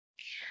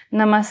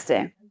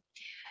Namaste.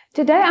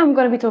 Today I'm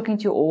going to be talking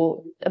to you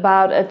all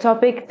about a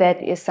topic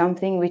that is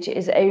something which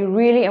is a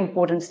really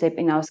important step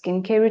in our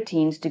skincare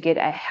routines to get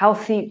a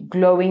healthy,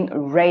 glowing,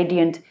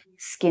 radiant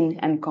skin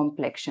and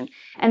complexion.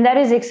 And that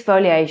is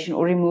exfoliation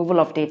or removal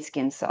of dead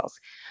skin cells.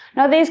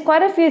 Now there's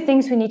quite a few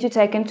things we need to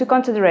take into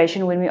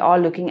consideration when we are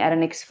looking at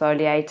an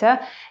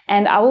exfoliator,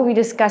 and I will be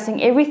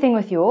discussing everything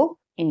with you all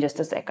in just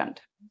a second.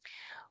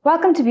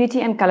 Welcome to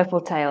Beauty and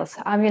Colorful Tales.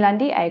 I'm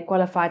Yolandi, a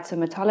qualified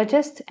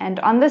somatologist, and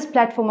on this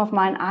platform of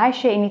mine, I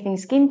share anything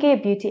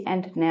skincare, beauty,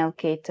 and nail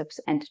care tips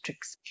and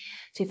tricks.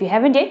 So if you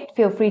haven't yet,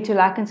 feel free to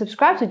like and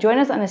subscribe to join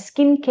us on a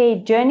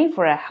skincare journey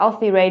for a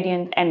healthy,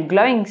 radiant, and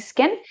glowing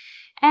skin.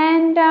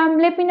 And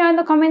let me know in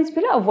the comments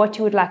below of what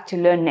you would like to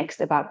learn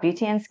next about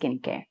beauty and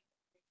skincare.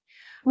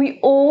 We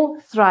all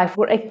thrive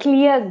for a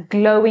clear,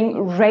 glowing,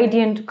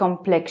 radiant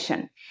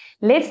complexion.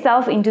 Let's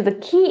delve into the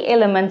key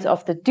elements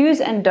of the do's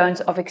and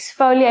don'ts of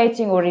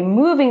exfoliating or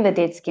removing the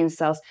dead skin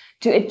cells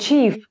to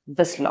achieve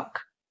this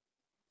look.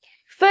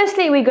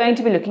 Firstly, we're going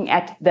to be looking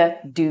at the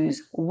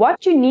do's.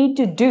 What you need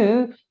to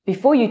do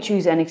before you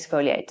choose an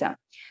exfoliator.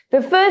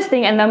 The first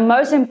thing and the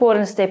most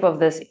important step of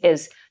this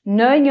is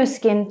knowing your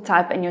skin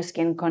type and your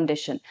skin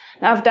condition.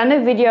 Now, I've done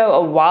a video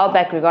a while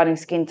back regarding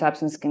skin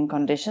types and skin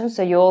conditions,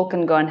 so you all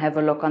can go and have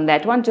a look on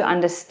that one to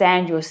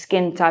understand your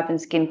skin type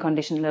and skin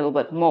condition a little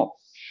bit more.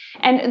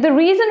 And the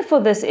reason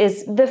for this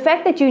is the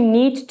fact that you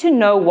need to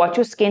know what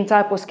your skin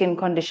type or skin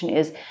condition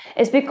is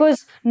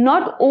because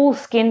not all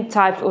skin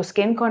types or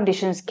skin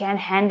conditions can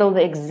handle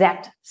the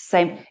exact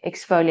same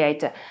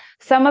exfoliator.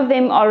 Some of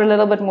them are a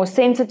little bit more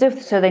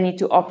sensitive, so they need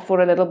to opt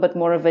for a little bit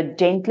more of a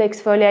gentle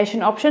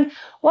exfoliation option,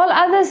 while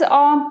others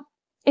are,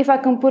 if I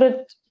can put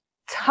it,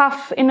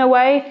 tough in a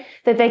way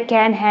that they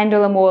can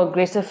handle a more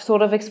aggressive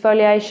sort of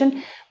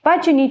exfoliation.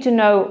 But you need to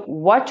know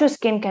what your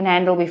skin can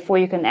handle before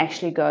you can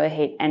actually go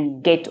ahead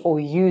and get or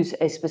use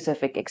a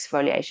specific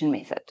exfoliation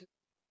method.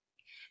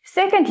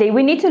 Secondly,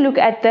 we need to look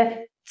at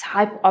the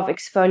type of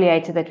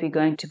exfoliator that we're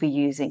going to be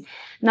using.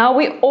 Now,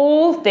 we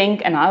all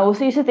think, and I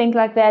also used to think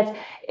like that,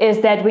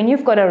 is that when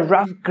you've got a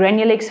rough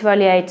granular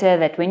exfoliator,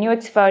 that when you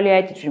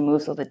exfoliate, it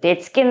removes all the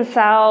dead skin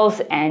cells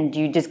and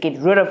you just get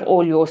rid of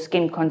all your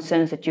skin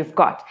concerns that you've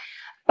got.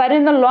 But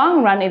in the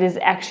long run, it is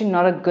actually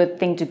not a good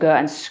thing to go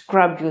and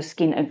scrub your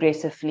skin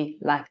aggressively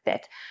like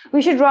that.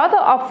 We should rather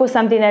opt for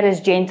something that is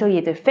gentle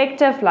yet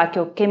effective, like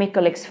your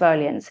chemical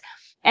exfoliants.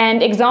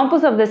 And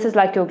examples of this is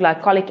like your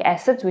glycolic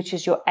acids, which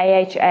is your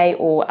AHA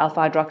or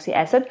alpha hydroxy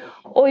acid,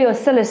 or your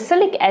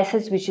salicylic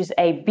acids, which is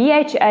a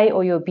BHA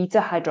or your beta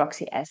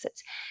hydroxy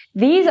acids.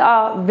 These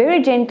are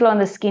very gentle on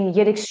the skin,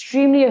 yet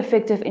extremely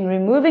effective in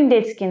removing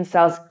dead skin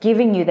cells,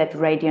 giving you that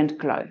radiant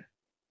glow.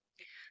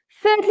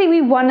 Thirdly, we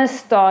want to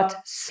start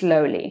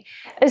slowly,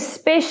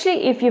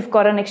 especially if you've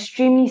got an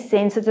extremely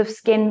sensitive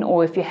skin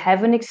or if you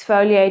haven't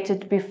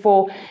exfoliated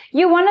before.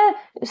 You want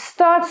to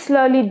start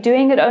slowly,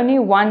 doing it only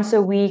once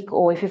a week,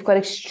 or if you've got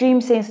extreme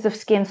sensitive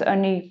skins,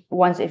 only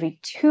once every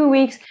 2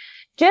 weeks,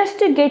 just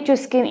to get your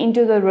skin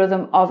into the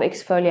rhythm of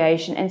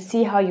exfoliation and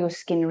see how your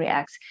skin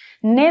reacts.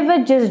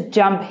 Never just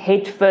jump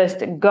head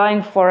first,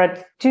 going for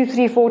it 2,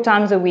 3, 4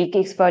 times a week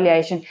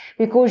exfoliation,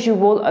 because you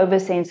will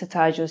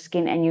oversensitize your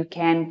skin and you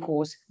can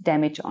cause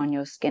damage on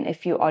your skin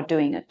if you are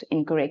doing it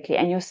incorrectly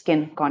and your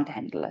skin can't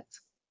handle it.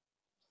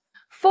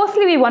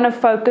 Fourthly, we want to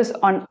focus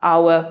on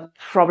our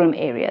problem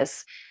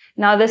areas.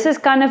 Now, this is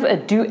kind of a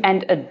do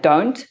and a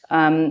don't.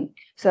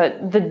 So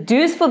the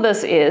do's for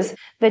this is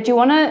that you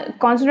want to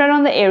concentrate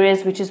on the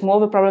areas which is more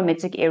of a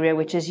problematic area,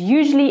 which is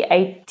usually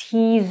a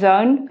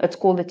T-zone. It's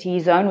called the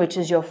T-zone, which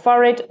is your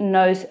forehead,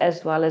 nose,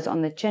 as well as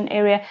on the chin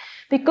area,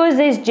 because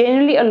there's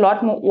generally a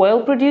lot more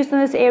oil produced in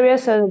this area,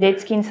 so the dead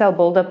skin cell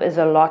buildup is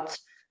a lot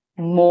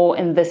more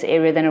in this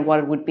area than what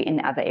it would be in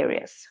other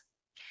areas.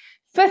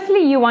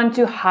 Fifthly, you want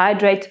to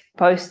hydrate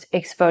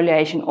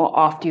post-exfoliation or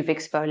after you've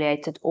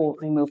exfoliated or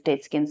removed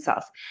dead skin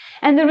cells.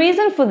 And the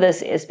reason for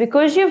this is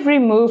because you've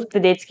removed the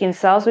dead skin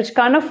cells, which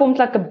kind of forms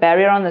like a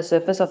barrier on the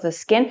surface of the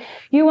skin,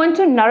 you want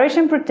to nourish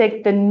and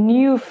protect the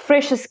new,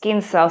 fresher skin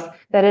cells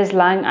that is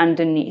lying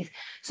underneath.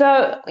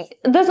 So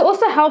this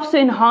also helps to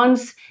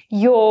enhance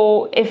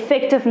your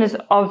effectiveness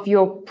of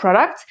your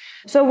product.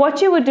 So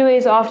what you would do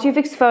is after you've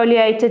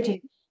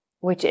exfoliated,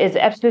 which is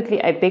absolutely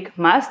a big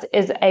must,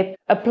 is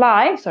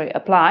apply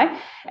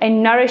a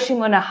nourishing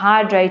or a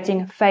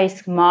hydrating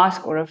face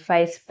mask or a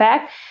face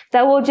pack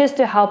that will just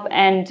to help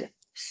and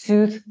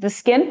soothe the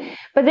skin.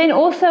 But then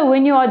also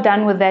when you are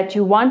done with that,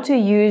 you want to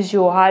use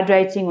your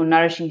hydrating or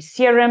nourishing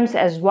serums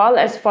as well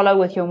as follow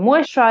with your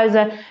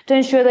moisturizer to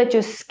ensure that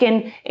your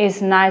skin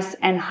is nice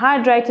and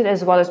hydrated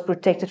as well as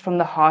protected from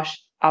the harsh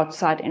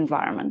outside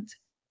environment.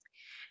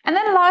 And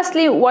then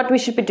lastly, what we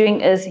should be doing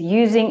is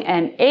using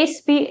an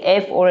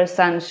SPF or a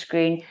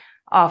sunscreen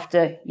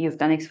after you've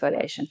done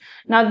exfoliation.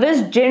 Now,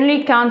 this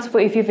generally counts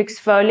for if you've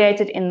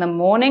exfoliated in the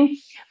morning.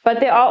 But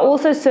there are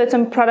also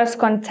certain products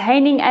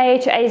containing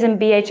AHAs and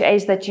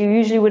BHAs that you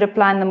usually would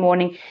apply in the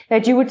morning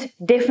that you would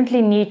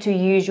definitely need to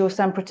use your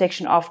sun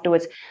protection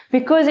afterwards.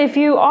 Because if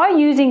you are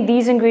using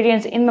these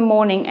ingredients in the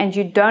morning and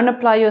you don't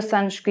apply your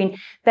sunscreen,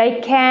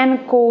 they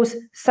can cause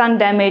sun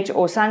damage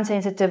or sun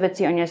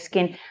sensitivity on your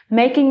skin,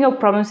 making your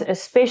problems,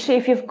 especially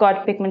if you've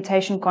got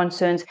pigmentation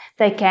concerns,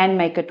 they can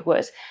make it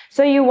worse.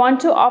 So you want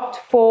to opt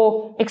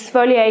for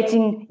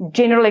exfoliating,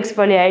 general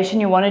exfoliation.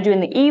 You want to do in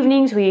the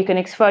evenings where you can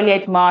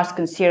exfoliate, mask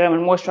and serum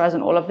and moisturize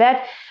and all of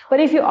that. But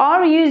if you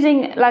are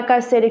using, like I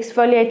said,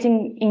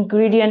 exfoliating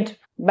ingredient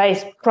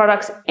based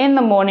products in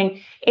the morning,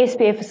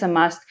 SPF is a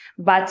must.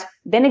 But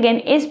then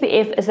again,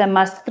 SPF is a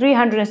must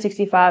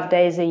 365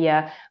 days a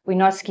year. We're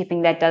not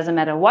skipping that. Doesn't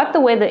matter what the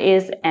weather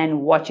is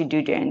and what you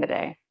do during the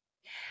day.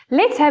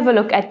 Let's have a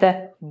look at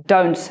the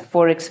don'ts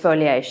for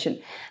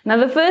exfoliation. Now,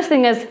 the first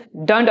thing is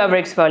don't over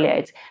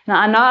exfoliate. Now,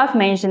 I know I've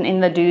mentioned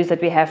in the do's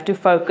that we have to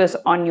focus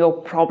on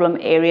your problem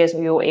areas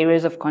or your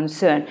areas of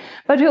concern,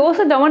 but we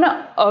also don't want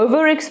to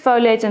over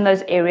exfoliate in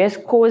those areas,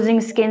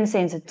 causing skin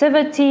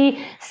sensitivity,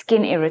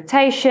 skin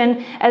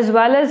irritation, as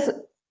well as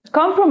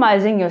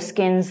compromising your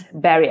skin's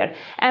barrier.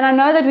 And I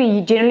know that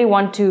we generally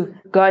want to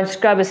go and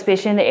scrub,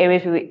 especially in the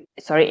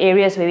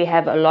areas where we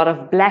have a lot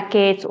of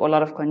blackheads or a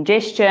lot of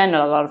congestion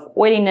or a lot of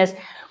oiliness.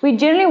 We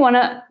generally want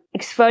to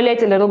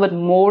exfoliate a little bit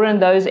more in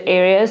those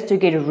areas to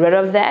get rid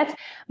of that.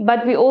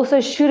 But we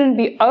also shouldn't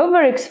be over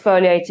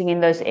exfoliating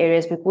in those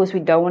areas because we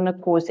don't want to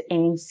cause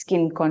any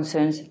skin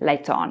concerns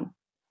later on.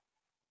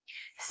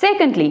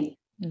 Secondly,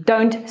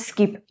 don't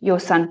skip your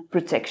sun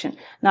protection.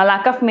 Now,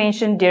 like I've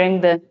mentioned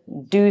during the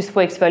do's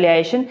for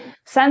exfoliation,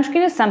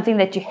 sunscreen is something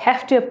that you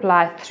have to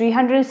apply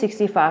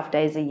 365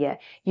 days a year.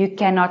 You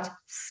cannot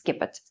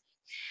skip it.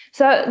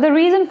 So the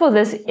reason for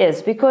this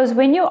is because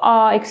when you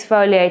are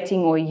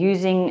exfoliating or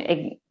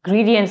using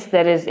ingredients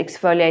that is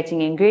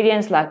exfoliating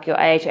ingredients like your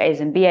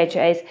AHAs and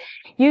BHAs,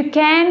 you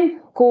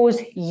can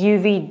cause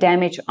UV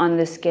damage on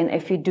the skin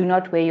if you do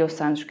not wear your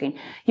sunscreen.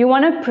 You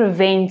want to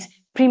prevent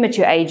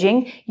premature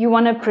aging, you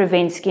want to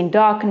prevent skin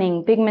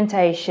darkening,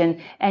 pigmentation,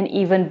 and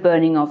even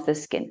burning of the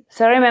skin.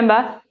 So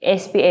remember,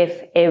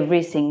 SPF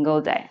every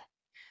single day.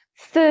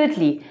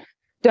 Thirdly,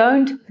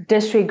 don't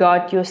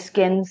disregard your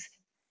skin's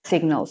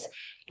signals.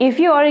 If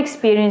you are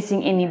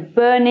experiencing any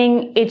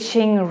burning,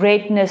 itching,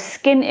 redness,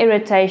 skin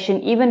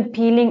irritation, even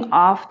peeling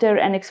after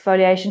an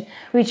exfoliation,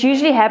 which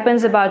usually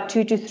happens about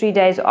 2 to 3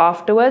 days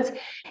afterwards,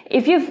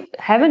 if you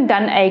haven't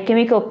done a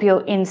chemical peel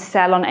in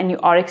salon and you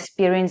are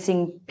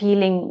experiencing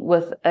peeling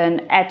with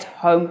an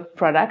at-home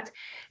product,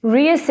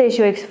 reassess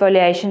your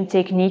exfoliation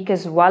technique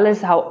as well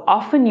as how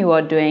often you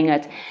are doing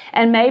it,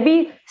 and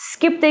maybe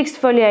skip the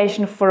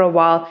exfoliation for a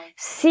while,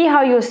 see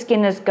how your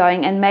skin is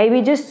going, and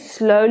maybe just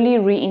slowly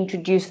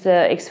reintroduce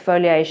the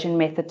exfoliation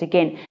method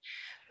again.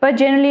 But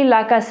generally,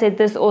 like I said,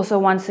 this also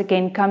once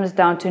again comes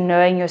down to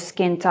knowing your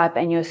skin type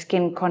and your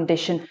skin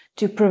condition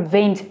to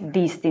prevent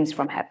these things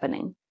from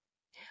happening.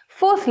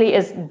 Fourthly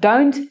is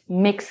don't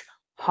mix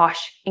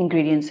harsh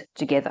ingredients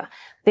together.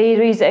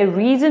 There is a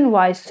reason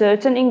why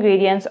certain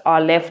ingredients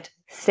are left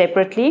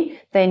separately.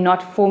 They're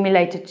not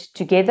formulated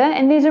together,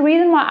 and there's a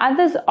reason why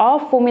others are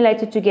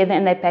formulated together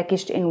and they're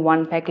packaged in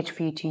one package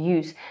for you to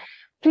use.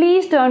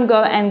 Please don't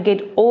go and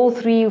get all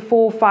 3,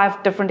 4,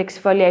 5 different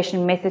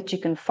exfoliation methods you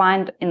can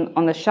find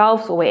on the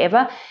shelves or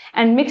wherever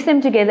and mix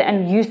them together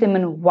and use them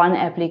in one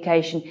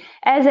application,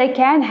 as they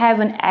can have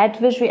an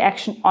adverse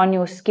reaction on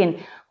your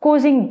skin,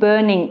 causing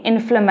burning,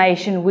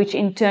 inflammation, which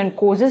in turn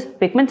causes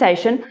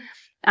pigmentation,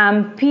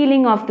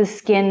 peeling of the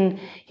skin.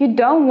 You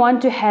don't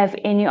want to have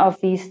any of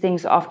these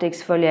things after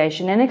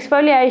exfoliation. An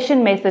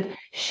exfoliation method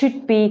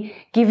should be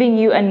giving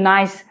you a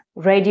nice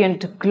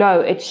radiant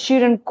glow. It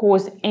shouldn't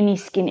cause any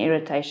skin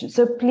irritation.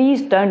 So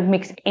please don't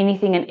mix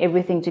anything and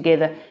everything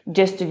together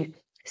just to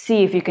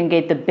see if you can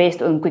get the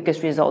best and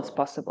quickest results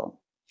possible.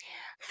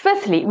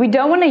 Fifthly, we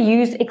don't want to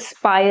use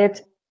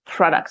expired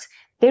products.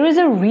 There is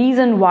a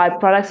reason why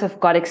products have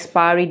got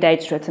expiry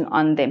dates written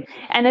on them.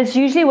 And it's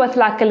usually with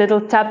like a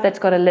little tub that's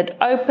got a lid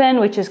open,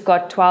 which has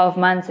got 12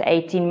 months,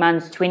 18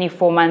 months,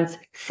 24 months,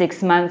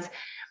 6 months.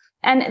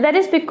 And that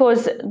is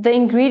because the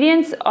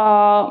ingredients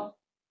are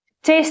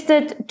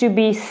tested to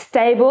be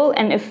stable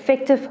and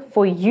effective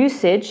for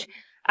usage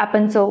up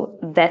until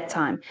that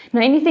time.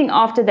 Now, anything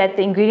after that,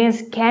 the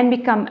ingredients can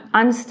become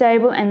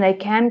unstable and they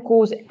can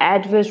cause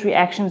adverse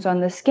reactions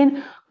on the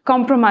skin,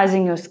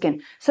 compromising your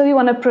skin. So we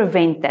want to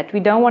prevent that.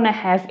 We don't want to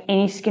have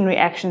any skin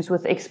reactions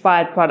with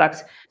expired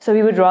products. So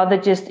we would rather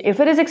just,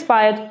 if it is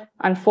expired,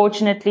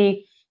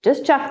 unfortunately,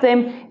 just chuck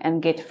them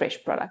and get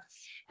fresh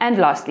products. And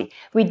lastly,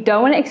 we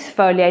don't want to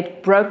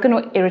exfoliate broken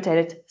or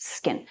irritated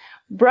skin.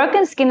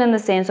 Broken skin in the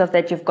sense of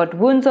that you've got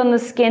wounds on the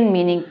skin,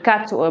 meaning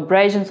cuts or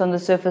abrasions on the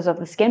surface of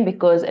the skin,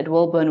 because it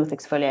will burn with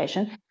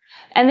exfoliation.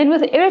 And then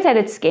with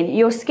irritated skin,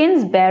 your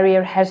skin's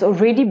barrier has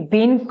already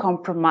been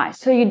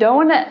compromised. So you don't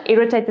want to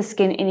irritate the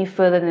skin any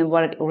further than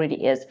what it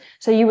already is.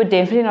 So you would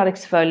definitely not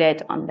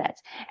exfoliate on that.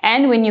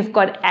 And when you've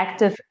got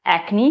active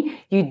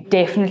acne, you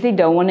definitely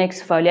don't want to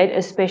exfoliate,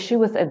 especially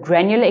with a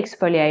granular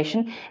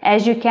exfoliation,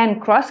 as you can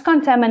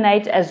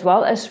cross-contaminate as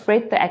well as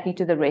spread the acne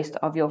to the rest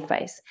of your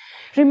face.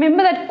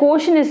 Remember that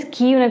caution is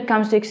key when it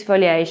comes to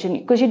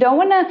exfoliation, because you don't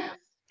want to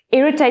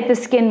irritate the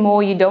skin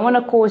more, you don't want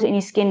to cause any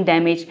skin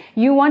damage.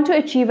 You want to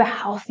achieve a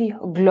healthy,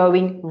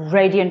 glowing,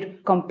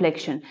 radiant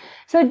complexion.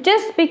 So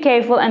just be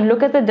careful and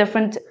look at the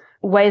different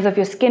ways of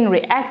your skin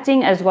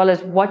reacting, as well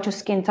as what your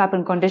skin type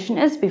and condition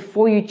is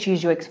before you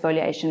choose your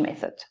exfoliation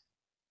method.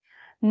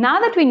 Now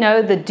that we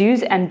know the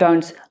do's and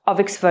don'ts of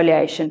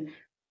exfoliation,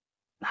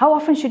 how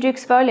often should you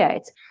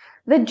exfoliate?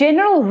 The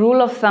general rule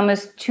of thumb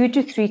is 2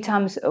 to 3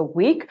 times a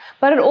week,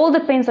 but it all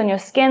depends on your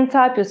skin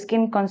type, your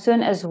skin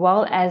concern, as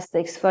well as the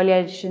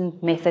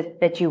exfoliation method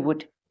that you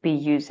would be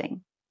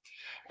using.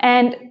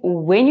 And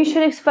when you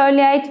should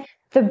exfoliate,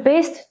 the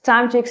best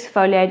time to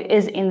exfoliate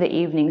is in the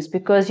evenings,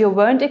 because you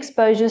won't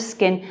expose your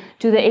skin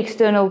to the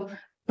external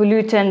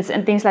pollutants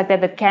and things like that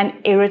that can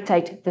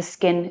irritate the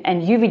skin,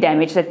 and UV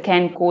damage that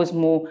can cause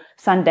more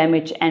sun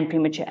damage and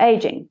premature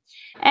aging.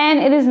 And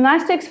it is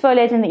nice to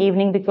exfoliate in the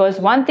evening, because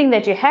one thing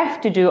that you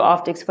have to do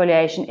after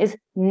exfoliation is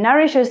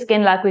nourish your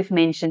skin, like we've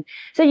mentioned.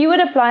 So you would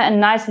apply a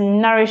nice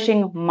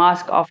nourishing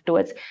mask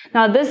afterwards.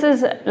 Now this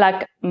is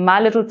like my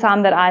little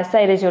time that I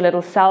say it is your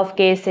little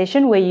self-care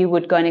session, where you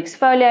would go and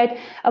exfoliate,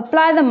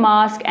 apply the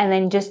mask, and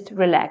then just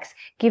relax,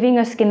 giving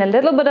your skin a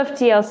little bit of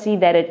TLC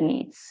that it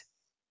needs.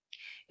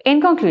 In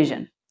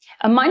conclusion,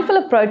 a mindful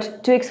approach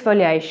to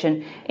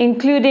exfoliation,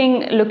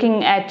 including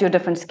looking at your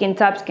different skin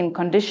type, skin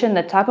condition,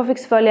 the type of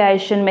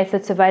exfoliation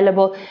methods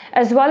available,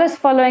 as well as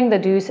following the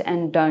do's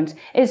and don'ts,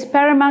 is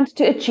paramount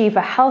to achieve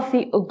a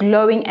healthy,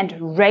 glowing, and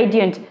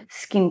radiant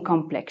skin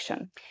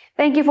complexion.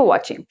 Thank you for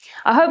watching.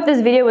 I hope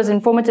this video was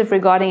informative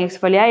regarding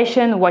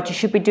exfoliation, what you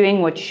should be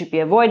doing, what you should be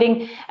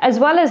avoiding, as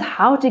well as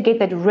how to get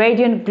that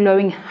radiant,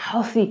 glowing,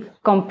 healthy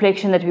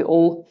complexion that we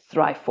all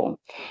thrive for.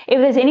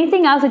 If there's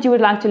anything else that you would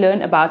like to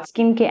learn about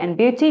skincare and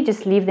beauty,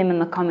 just leave them in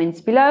the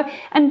comments below.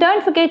 And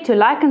don't forget to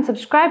like and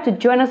subscribe to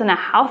join us on a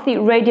healthy,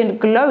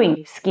 radiant, glowing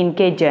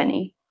skincare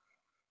journey.